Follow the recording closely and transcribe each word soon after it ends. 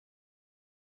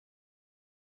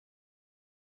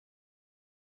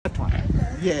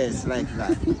Yes, like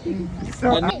that.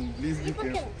 So, Please be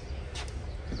careful.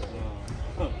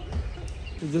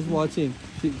 Just watching.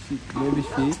 Maybe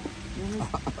she.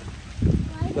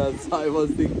 That's how I was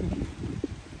thinking.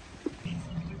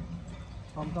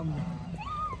 Come.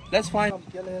 That's fine.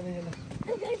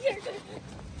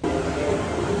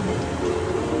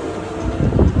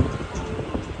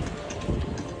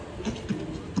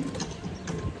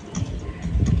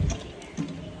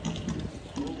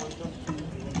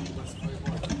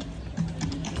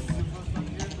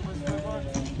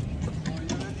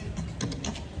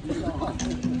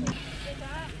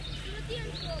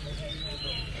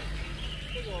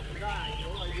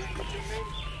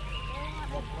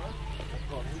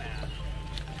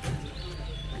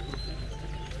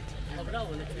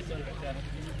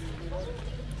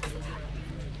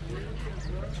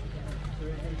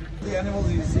 The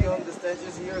animals you see on the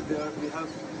statues here, we have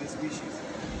the species.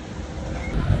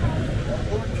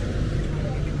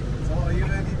 So are you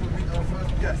ready to meet our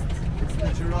first guest? It's the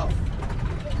giraffe.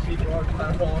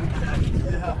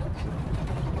 Yeah.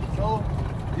 So,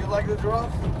 do you like the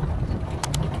giraffes?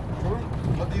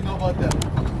 What do you know about them?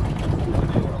 What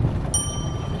do you know?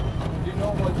 You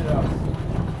know what giraffes?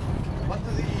 What do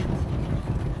they eat?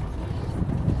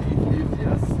 They eat leaves,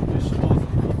 yes. Vegetables,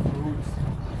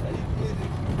 they eat fruits.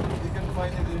 You can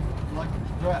find it in like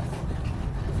grass.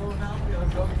 So now we are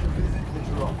going to visit the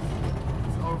giraffe.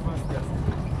 It's our first guest.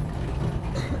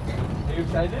 Are you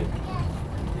excited?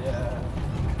 Yeah.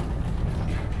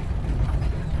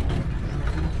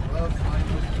 Well, find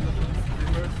those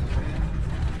rivers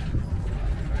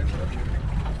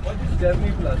What is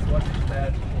Journey Plus? What is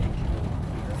that?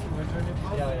 Journey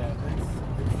Plus? Yeah. It's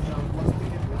plus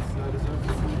ticket. It's reserved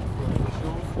for the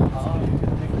shows. So you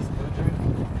can take this journey.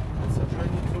 It's a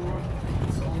journey tour.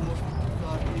 It's almost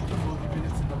 30 to 40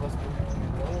 minutes in the bus tour.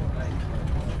 Oh, nice.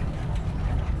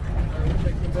 Are you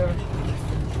taking there?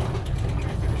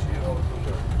 Finish here also.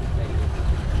 Sure. Thank you.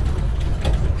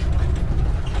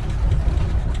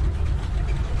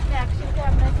 बैकशीट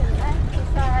camera चल रहा है इस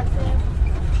तरह से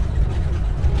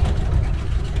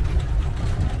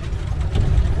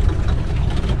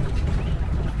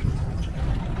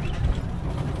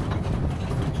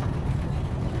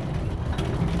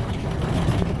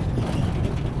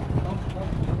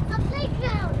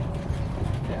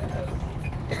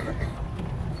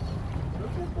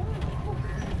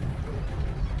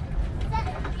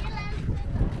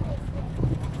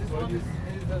This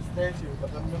is the statue,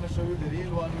 but I'm going to show you the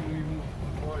real one when we move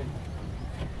forward.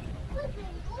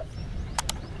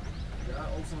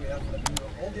 Yeah, also we have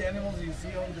all the animals you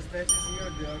see on the statues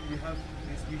here, we have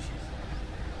these species.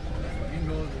 We have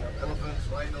flamingos, we have elephants,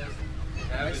 rhinos.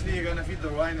 Actually, you're going to feed the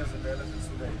rhinos and the elephants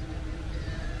today.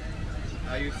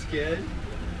 Are you scared?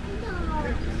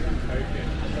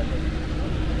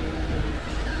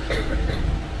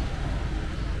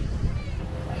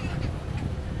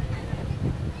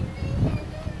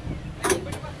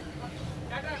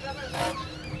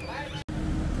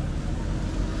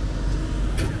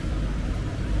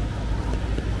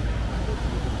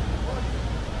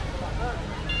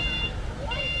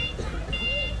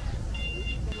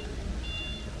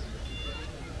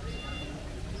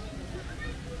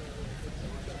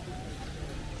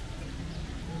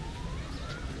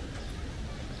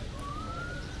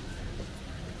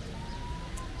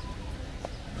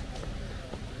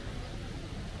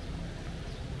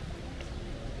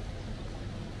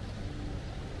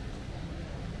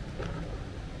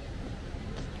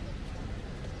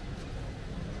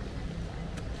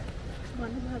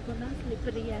 One भागो ना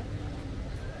slippery है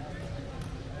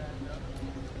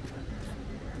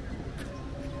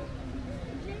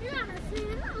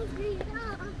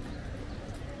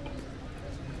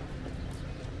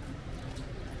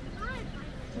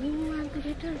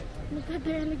alligator, look at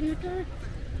the alligator.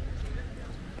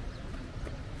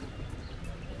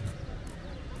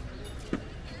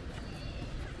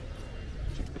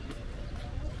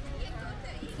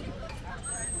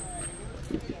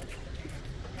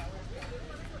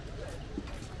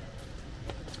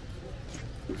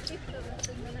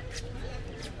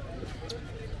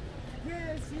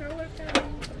 Yes, you're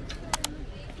welcome.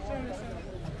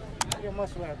 You're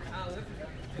most welcome.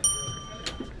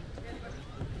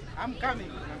 I'm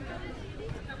coming.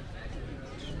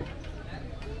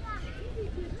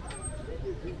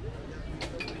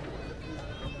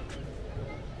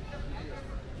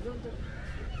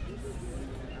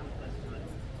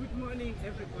 Good morning,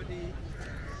 everybody.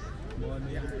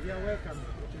 Morning. Yeah, you're welcome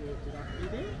to Giraffe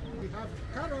Feeding. We have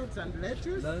carrots and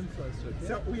lettuce. Learn first, okay?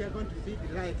 So we are going to feed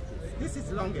like this. This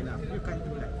is long enough. You can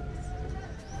do like this.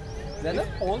 Then a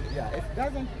hold? Yeah, it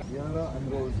doesn't. Yara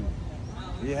and Rosie.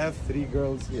 We have 3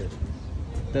 girls here.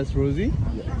 That's Rosie.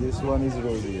 Yeah, this one is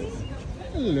Rosie. Yes.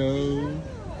 Hello.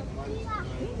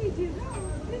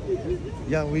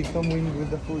 Yeah, we come in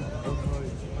with the food.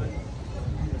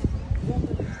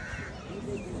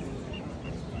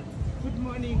 Good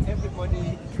morning,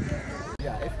 everybody.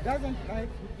 Yeah, if it doesn't like,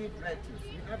 we give lettuce.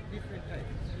 We have different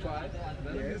types. Try.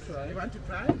 Yes. You want to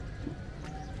try?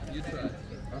 You try.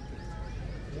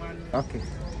 Okay.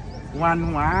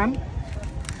 One.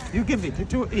 You give it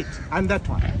to it, and that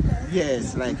one.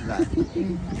 Yes, like that.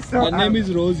 So, Her name is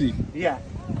Rosie. Yeah.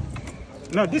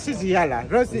 No, this is Yala.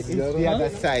 Rosie is the other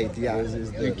side. Yeah.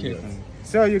 Okay.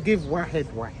 So you give one head.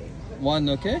 One,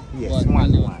 okay? Yes,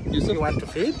 one. You want to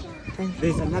feed?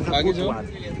 There's another आगे good जाओ. one.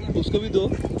 उसको भी दो.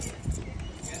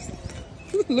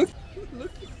 Look.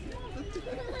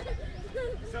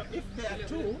 So if there are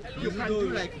 2, you can do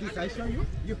like this. I show you.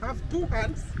 You have 2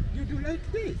 hands. You do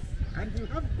like this, and you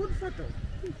have good photo.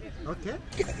 Okay.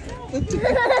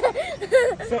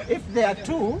 So if there are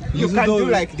 2, you can do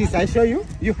like this. I show you.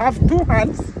 You have 2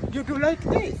 hands. You do like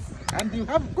this, and you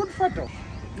have good photo.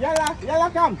 Yala,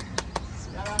 come.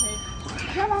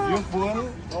 Yala. You full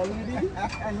already?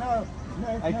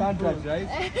 No, I can't touch, right?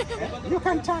 you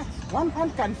can touch. One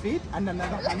hand can feed, and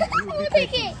another hand will be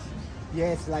taking.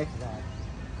 Yes, like that.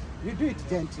 You do it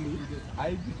gently.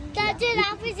 The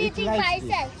giraffe is eating likes by this,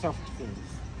 itself. soft things.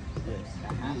 Yes.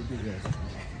 Yes.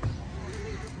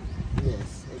 Yes.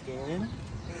 Again.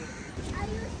 I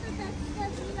used to touch the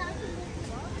giraffe.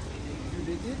 You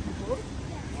did it before?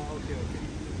 Oh, okay.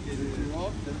 The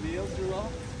giraffe, the male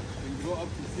giraffe, can grow up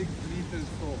to 6 meters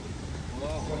tall.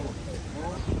 Wow.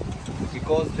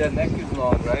 Because their neck is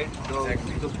long, right?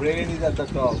 Exactly. The brain is at the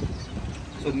top.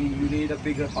 So you need a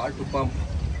bigger heart to pump.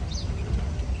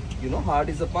 You know, heart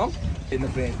is a pump in the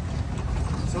brain.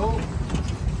 So,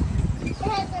 It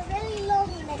has a really long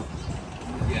neck.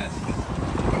 yes.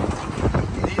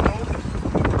 You know,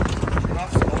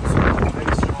 giraffes also are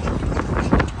very strong.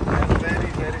 They are very,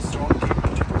 very strong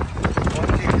people. One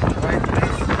kick in the right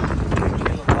place, they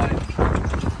kill a lion.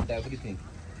 Everything.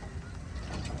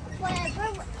 Wherever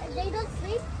they don't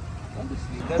sleep,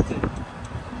 Obviously, that's it.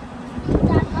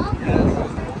 that long. Yes.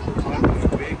 One is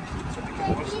big, so they can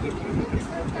watch the perimeter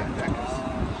from the attackers.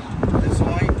 That's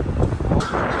why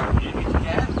it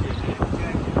can,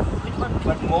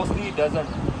 but mostly it doesn't.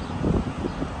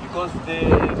 Because they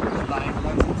like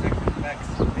once insect with bats,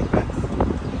 big bats.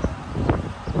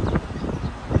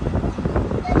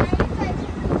 The lion tries to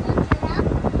do the giraffe.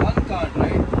 One can't,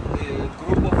 right? A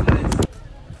group of lions.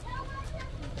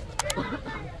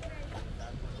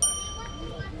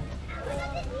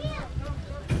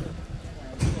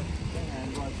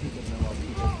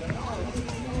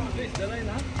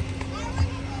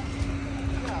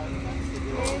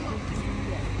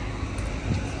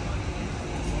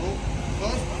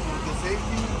 First, for the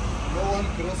safety, no one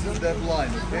crosses that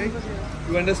line, okay?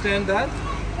 You understand that?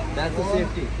 That's the No one-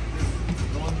 safety.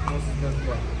 No one crosses that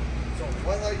line. So,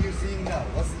 what are you seeing now?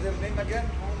 What's their name again?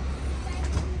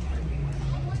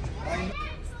 I know.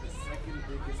 It's the second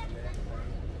biggest land.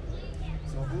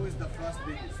 So, who is the first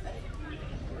biggest?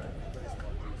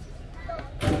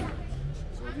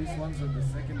 So, these ones are the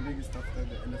second biggest after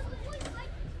the elephant.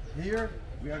 Here,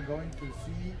 we are going to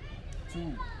see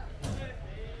two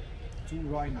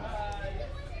rhinos.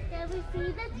 Can we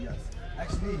feed it? Yes.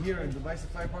 Actually, here in the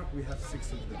Safari Park, we have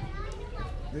 6 of them.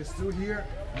 There's 2 here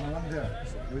and 1 there,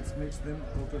 so which makes them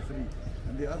total 3.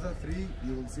 And the other 3,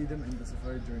 you will see them in the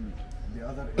safari journey. The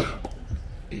other is not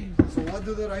them. So what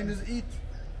do the rhinos eat?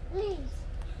 Leaves.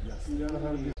 Yes.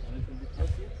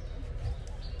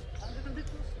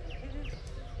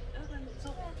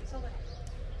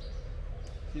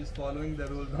 She's following the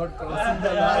rules, not crossing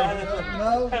the line.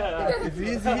 Now, if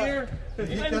he's here, he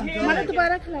can tell you.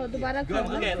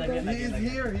 If he is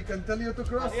here, he can tell you to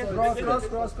cross. So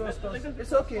Cross.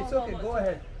 It's okay. Go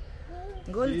ahead.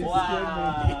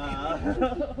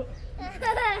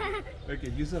 Okay,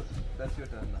 Yusuf, that's your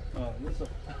turn now. Oh, Yusuf.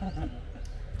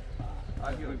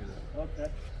 Okay.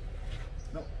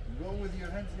 No, go with your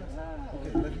hands, yes.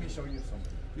 Okay, let me show you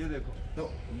something. ये देखो. No,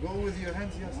 go with your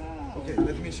hands, yes. Okay,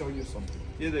 let me show you something.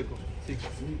 ये देखो. See,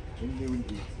 when they will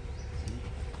eat.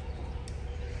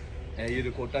 ये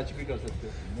देखो, touch भी कर सकते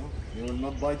हो. No, they will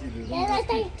not bite you. They don't Can I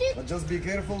just eat. touch it? But just be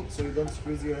careful so you don't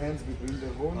squeeze your hands between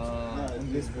their bones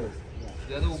and this bird.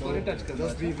 ज़्यादा ऊपर ही touch करना.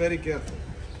 Just be very careful.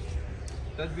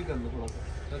 Touch भी कर लो थोड़ा सा.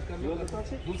 Touch कर लो.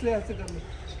 दूसरे हाथ से कर लो.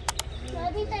 मैं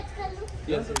भी touch कर लूं?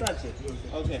 Yes. Touch it.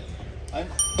 Okay.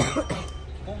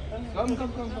 Come.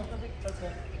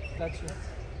 Touch it.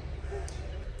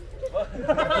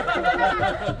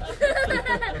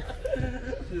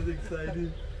 She's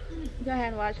excited. जो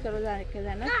हैंड वॉश करो जाके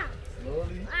जाना।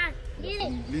 Slowly.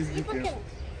 Please be careful.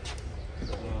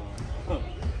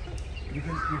 You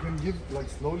can give like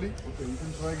slowly. Okay, you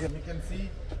can try again. You can see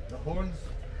the horns.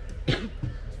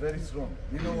 It's very strong.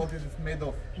 You know what it is made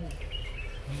of?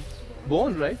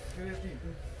 Bone, right? Creatine.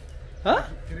 Huh?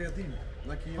 Creatine.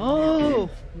 Like your Oh. hair.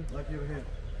 Like your hair.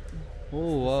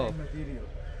 Oh wow. Same material.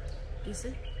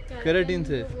 Keratin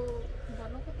से.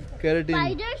 Keratin.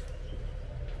 Spiders?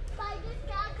 Spiders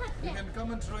क्या खाते You हैं? can come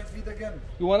and try feed again.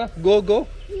 You wanna go? Go.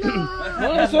 No. No,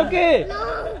 it's okay.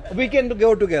 We can go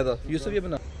together. Yusuf, you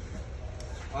banana.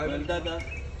 I will.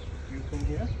 You come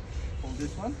here. Hold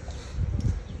this one.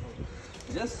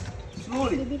 Just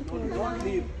slowly. Don't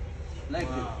leave. Like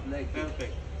this. Like this.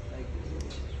 Perfect. Like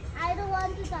this. I don't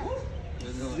want to touch.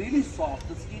 It's really soft.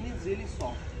 The skin is really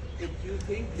soft. If you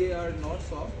think they are not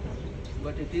soft,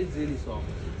 but it is really soft.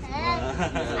 I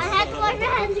had to wash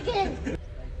my hands again.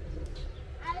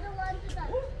 I don't want to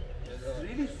touch. It's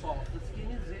really soft. The skin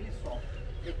is really soft.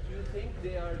 If you think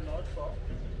they are not soft,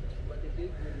 but it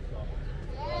is really soft.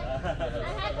 I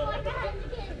had to wash my hands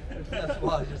again. That's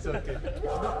why it's okay.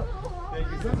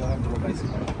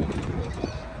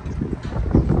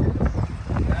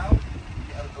 Now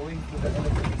we are going to the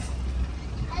elephants.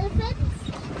 Elephants?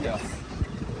 Yes.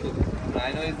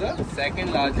 Rhino is the second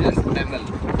largest mammal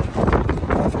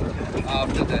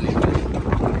after the elephant.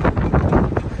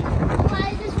 Why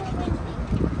is this so windy?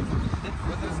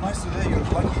 Weather is nice today. You're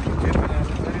lucky. You came in a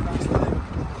very nice day.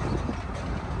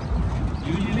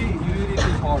 Usually it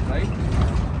is hot, right?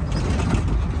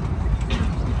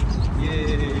 Yay!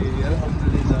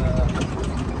 Alhamdulillah.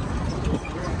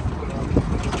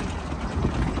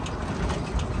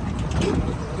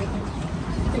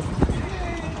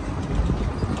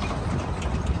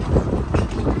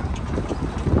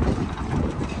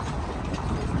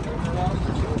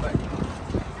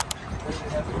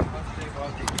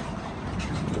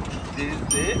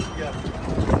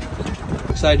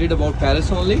 Excited about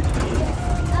Paris only? I'll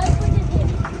put it here.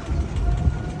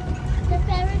 The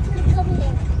parrots will come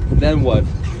here. Then what?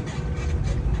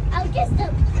 I'll kiss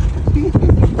them.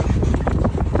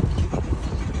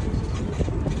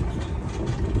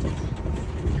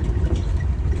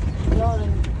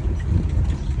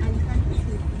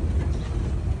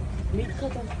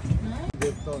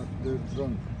 Their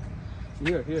trunk.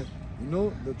 Here. You know,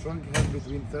 the trunk has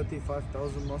between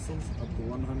 35,000 muscles up to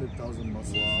 100,000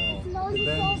 muscles. Wow. Nose is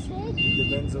Depends. so big. It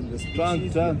depends on the species. Trunk.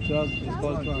 It's called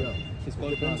Trunk, trunk. yeah. It's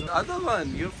called Depends trunk. Other one,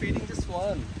 you're feeding this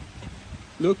one.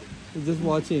 Look, he's just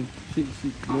watching.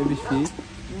 Maybe she.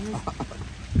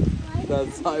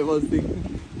 That's I was thinking.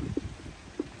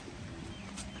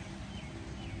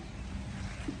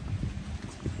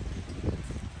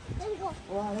 There we go.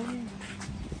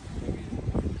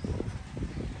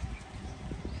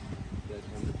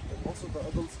 Also, the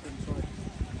adults can try.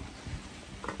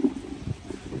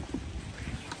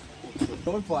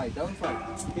 Don't fight.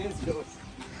 Here's yours.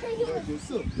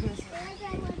 Yusuf.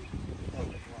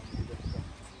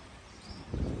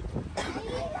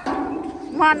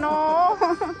 Mano.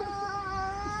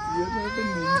 You're not a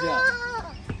ninja.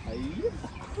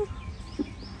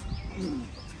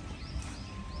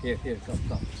 Here,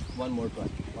 come. One more try.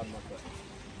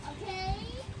 Okay.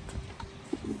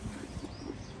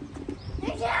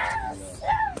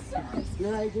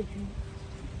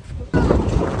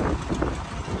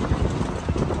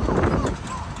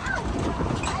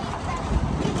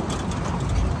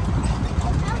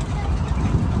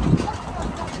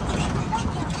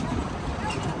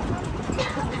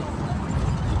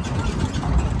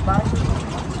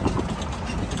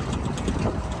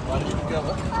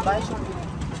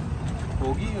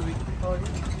 होगी अभी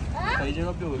कई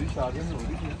जगह पे हो रही, Sharjah में हो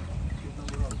रही है।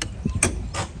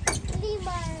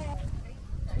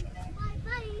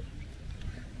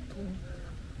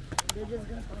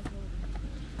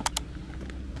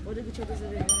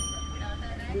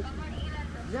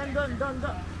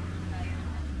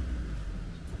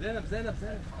 Zainab.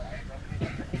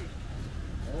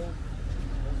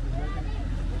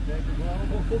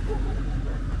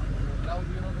 Now, do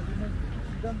you know the difference?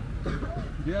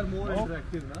 They are more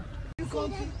interactive, na?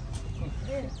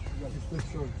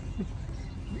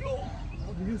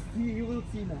 You will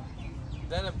see now.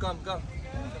 Zainab, come.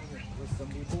 There's some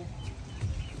people.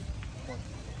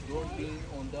 Don't be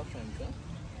on the fence, huh?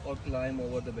 Or climb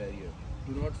over the barrier.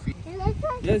 Do not feel. You like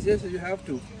that? Yes, you have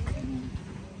to.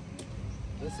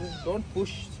 Don't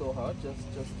push so hard.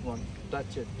 Just one.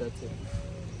 Touch it. That's it.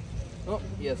 Oh,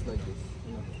 yes, like this.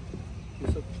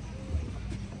 Yusuf.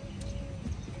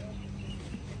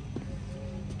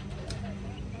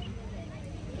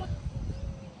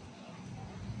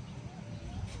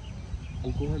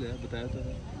 Alcohol है, बताया तो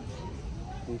है,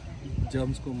 वो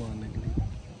germs को मारने के लिए।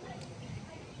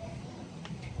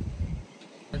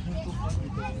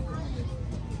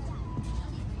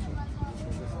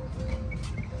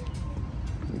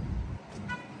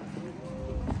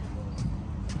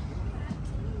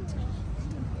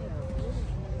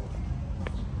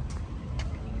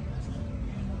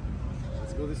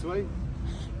 Let's go this way.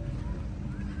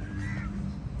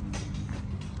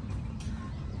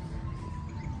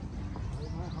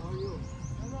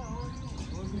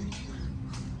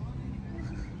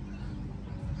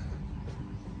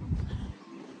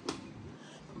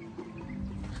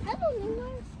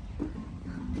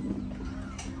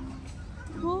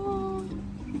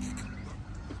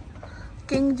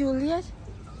 King Julius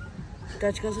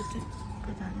touch कर सकते हैं?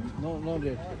 पता नहीं। नो नो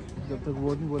डेट, जब तक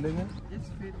वो नहीं बोलेंगे। Just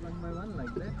feed one by one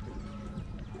like that.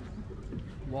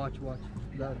 Watch watch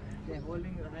that. Okay,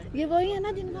 holding your hand. ये वही है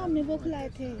ना जिनको हमने वो खिलाए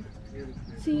थे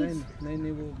सीड्स? नहीं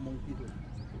नहीं, वो मंकी थे।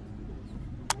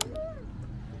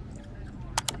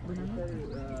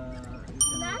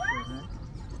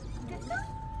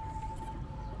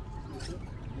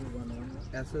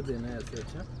 ऐसे देना है, ऐसे।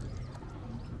 अच्छा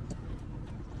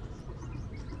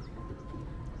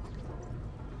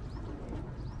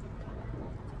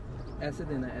ऐसे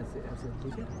देना है, ऐसे ऐसे,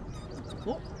 ठीक है?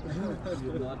 Oh,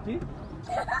 you naughty!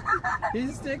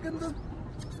 He's taken the.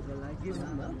 Well, I give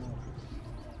him that.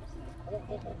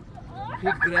 He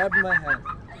grabbed my hand.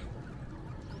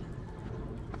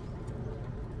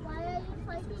 Why are you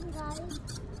fighting, guys?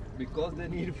 Because they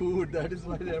need food. That is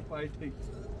why they are fighting.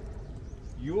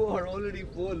 You are already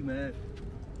full, man.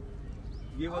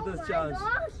 Give Oh others my chance.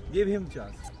 gosh. Give him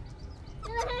chance.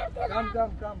 Come,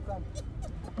 come, come, come.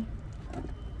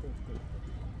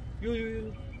 You.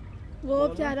 वो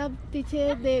बेचारा पीछे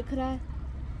देख रहा है।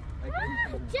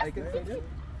 I can feed you.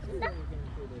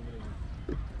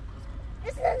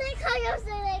 इसने नहीं खाया,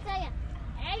 उसने नहीं खाया।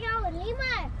 ए जाओ,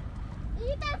 लीमा,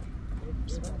 eat it.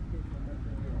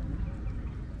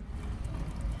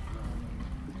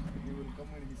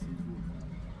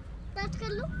 टच कर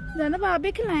लो। ज़ैनब आप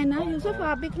भी खिलाएं ना, यूसुफ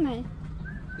आप भी खिलाएं।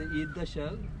 They eat the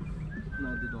shell. No,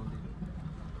 they don't eat.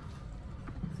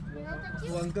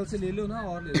 वो अंकल से ले लो ना,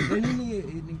 और ले लो। नहीं,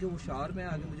 इनके वो शार में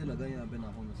आगे मुझे लगा यहाँ पे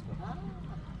नाखून उसका।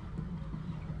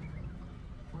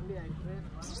 Only I train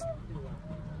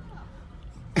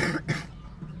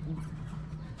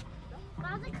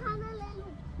बाद में खाना ले लो।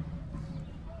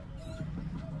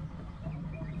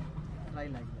 try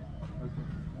like that. Okay.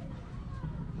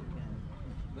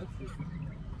 That's it.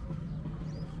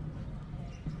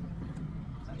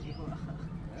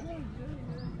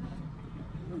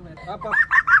 Up.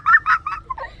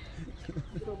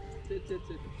 Sit.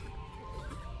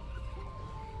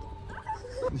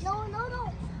 No.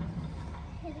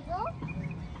 Here we go.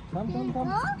 Come. Here we go.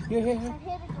 Here. And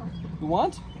here we go. You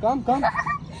want? Come. Come.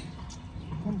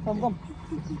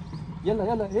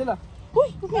 Yalla. उई,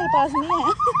 मेरे पास नहीं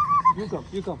है।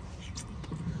 You come.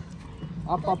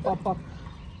 Up.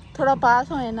 थोड़ा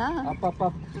पास होए ना।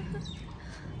 Up.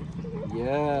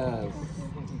 Yes.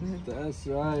 That's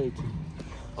right.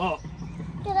 Oh.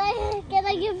 Can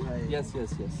I give? Yes. Yes,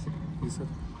 sir.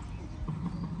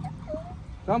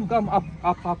 Come. Up.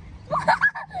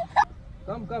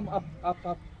 Come. Up.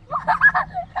 Up.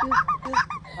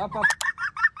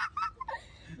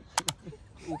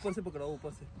 ऊपर से पकड़ाओ,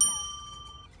 ऊपर से।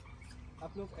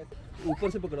 आप लोग ऊपर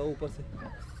से पकड़ाओ, ऊपर से।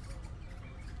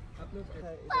 आप लोग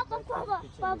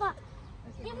Papa.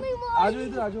 Give me more. आ जाओ,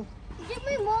 इधर आ जाओ। Give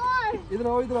me more. इधर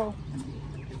आओ।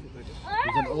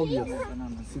 You can all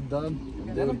sit down,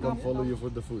 and they will come follow you for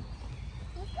the food.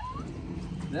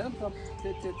 Then come.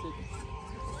 Sit.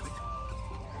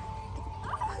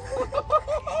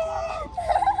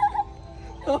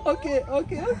 Okay.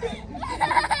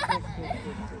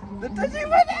 The touching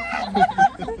one.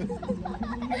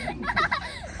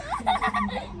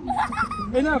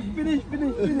 Enough. Finish.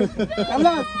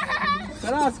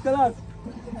 Kalas.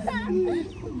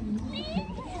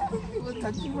 वो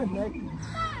touching my neck.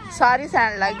 सारी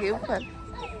sand लगी ऊपर।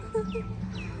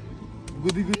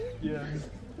 Goody. Yeah.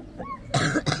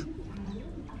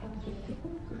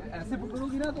 ऐसे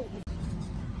पकड़ोगी ना तो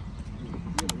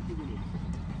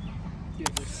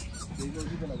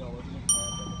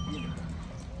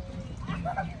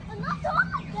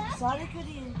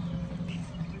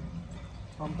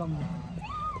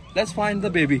Let's find the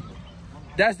baby.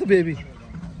 That's the baby.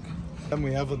 And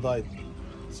we have a diet,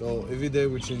 so every day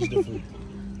we change the food.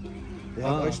 They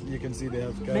have actually, you can see they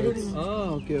have carrots.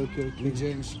 Okay. We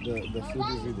change the food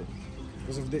every day.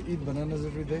 Because if they eat bananas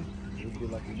every day, it would be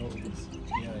like, you know, it's,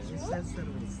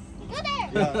 Self-service. Go there.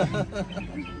 yeah.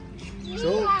 So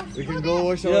We can go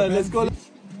wash our Yeah, hands. let's go.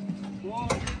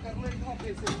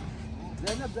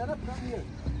 Zainab, come here.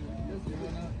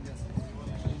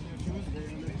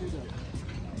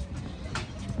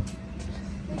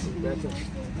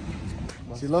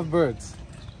 She loves birds.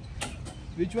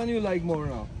 Which one you like more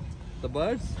now? The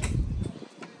birds?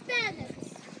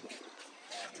 Parrots.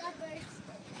 Not birds.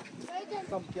 Birds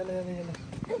Come, चले जाने जाने.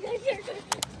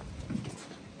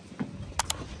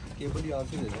 Cable यहाँ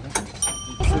से ले लो ना.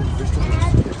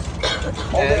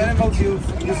 All the animals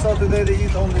you saw today, they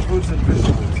eat only fruits and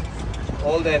vegetables.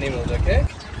 All the animals, okay?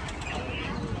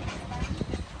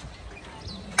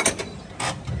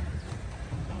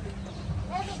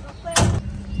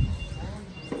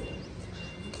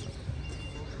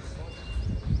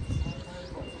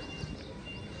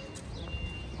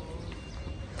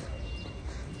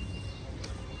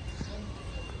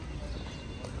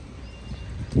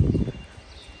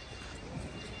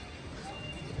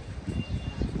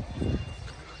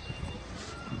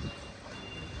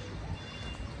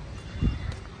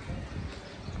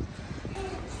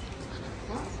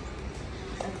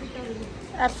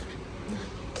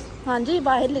 हाँ जी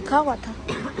बाहर लिखा हुआ था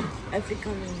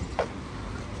अफ्रीका में.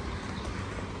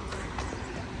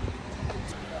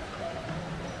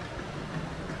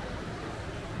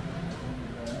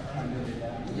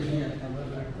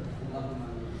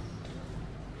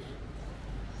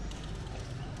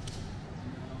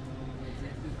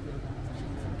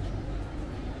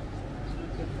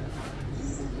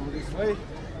 This way.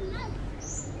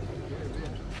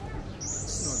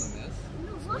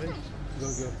 Go.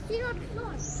 See on the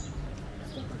floor.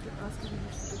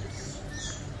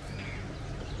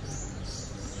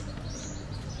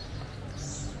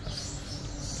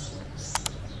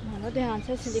 मानो ध्यान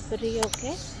से स्लिपरी है.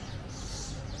 Okay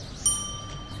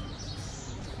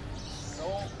So,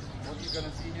 what you're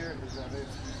gonna see here is a very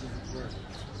specific bird.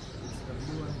 It's the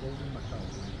blue and golden macaw.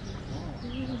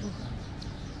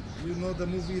 You know the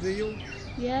movie Rio?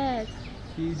 Yes.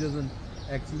 He doesn't.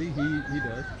 Actually, he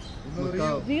does. You know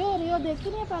Macaw. Rio? रियो देखी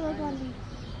नहीं palace वाली.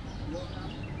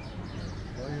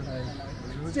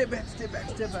 Stay back.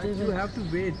 You have to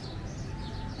wait.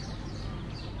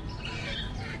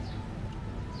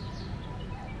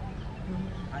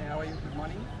 Hi, how are you? Good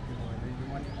morning. Good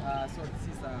morning. So this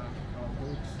is our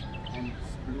goat and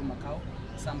blue macaw.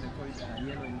 Some they call it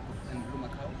yellow and blue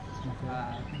macaw.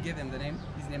 We gave them the name.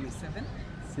 His name is Seven.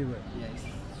 Yes.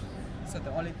 So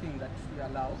the only thing that we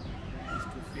allow is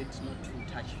to feed, not to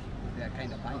touch. They are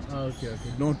kind of biting. Okay.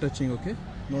 No touching, okay?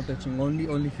 No touching.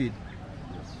 Only feed.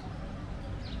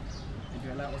 And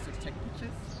you allow also to take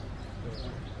pictures.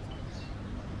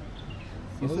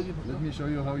 So, let me show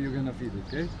you how you're gonna feed,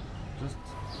 okay? Just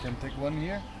you can take one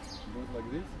here, go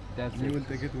like this. That's and he it. will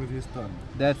take it with his tongue.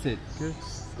 That's it. Okay?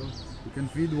 So you can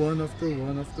feed one after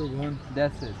one after one.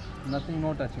 That's it. Nothing,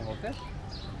 no touching, okay?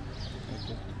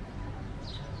 Okay.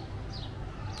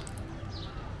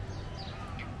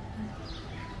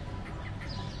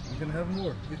 You can have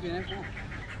more. You can have more.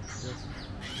 Yes.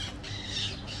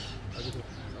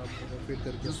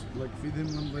 Just like feed him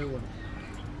one by one.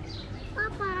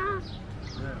 Papa.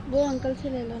 Yeah. वो uncle से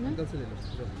ले लो ना. Uncle से ले लो.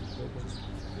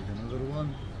 Take another one.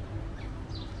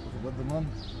 What about the mom?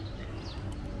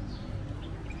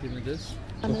 Give me this.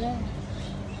 Yeah.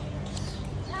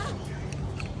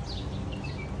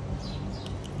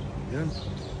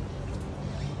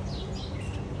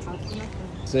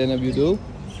 Zainab, you do?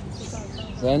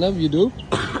 Zainab, you do?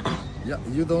 Yeah,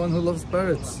 you're the one who loves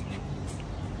parrots.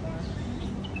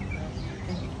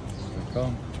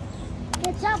 Come.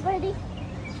 Good job, buddy.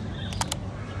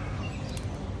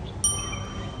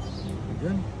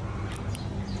 Again.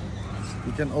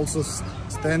 You can also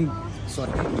stand.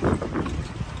 Sorry.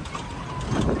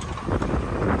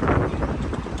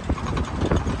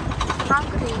 हाँ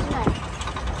green है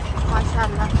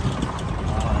माशाल्लाह.